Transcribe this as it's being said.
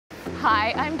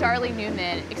Hi, I'm Darley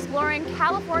Newman, exploring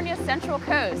California's Central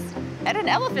Coast at an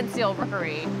elephant seal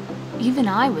rookery. Even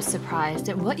I was surprised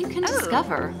at what you can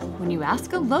discover when you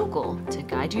ask a local to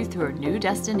guide you through a new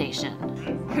destination.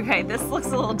 Okay, this looks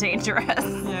a little dangerous.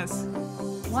 Yes.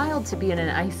 Wild to be in an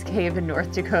ice cave in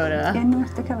North Dakota. In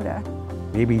North Dakota.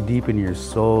 Maybe deep in your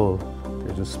soul,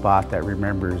 there's a spot that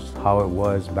remembers how it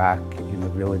was back in the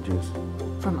villages.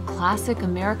 From a classic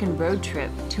American road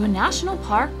trip to a national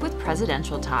park with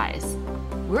presidential ties.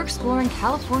 We're exploring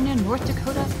California, North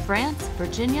Dakota, France,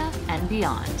 Virginia, and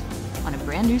beyond on a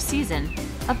brand new season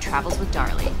of Travels with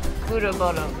Darley.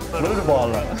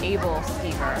 Able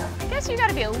skiver. I guess you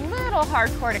gotta be a little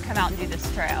hardcore to come out and do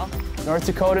this trail. North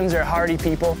Dakotans are hardy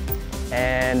people,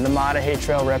 and the Mattahay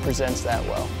Trail represents that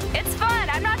well. It's fun.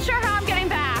 I'm not sure how I'm getting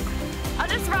back. I'll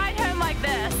just ride home.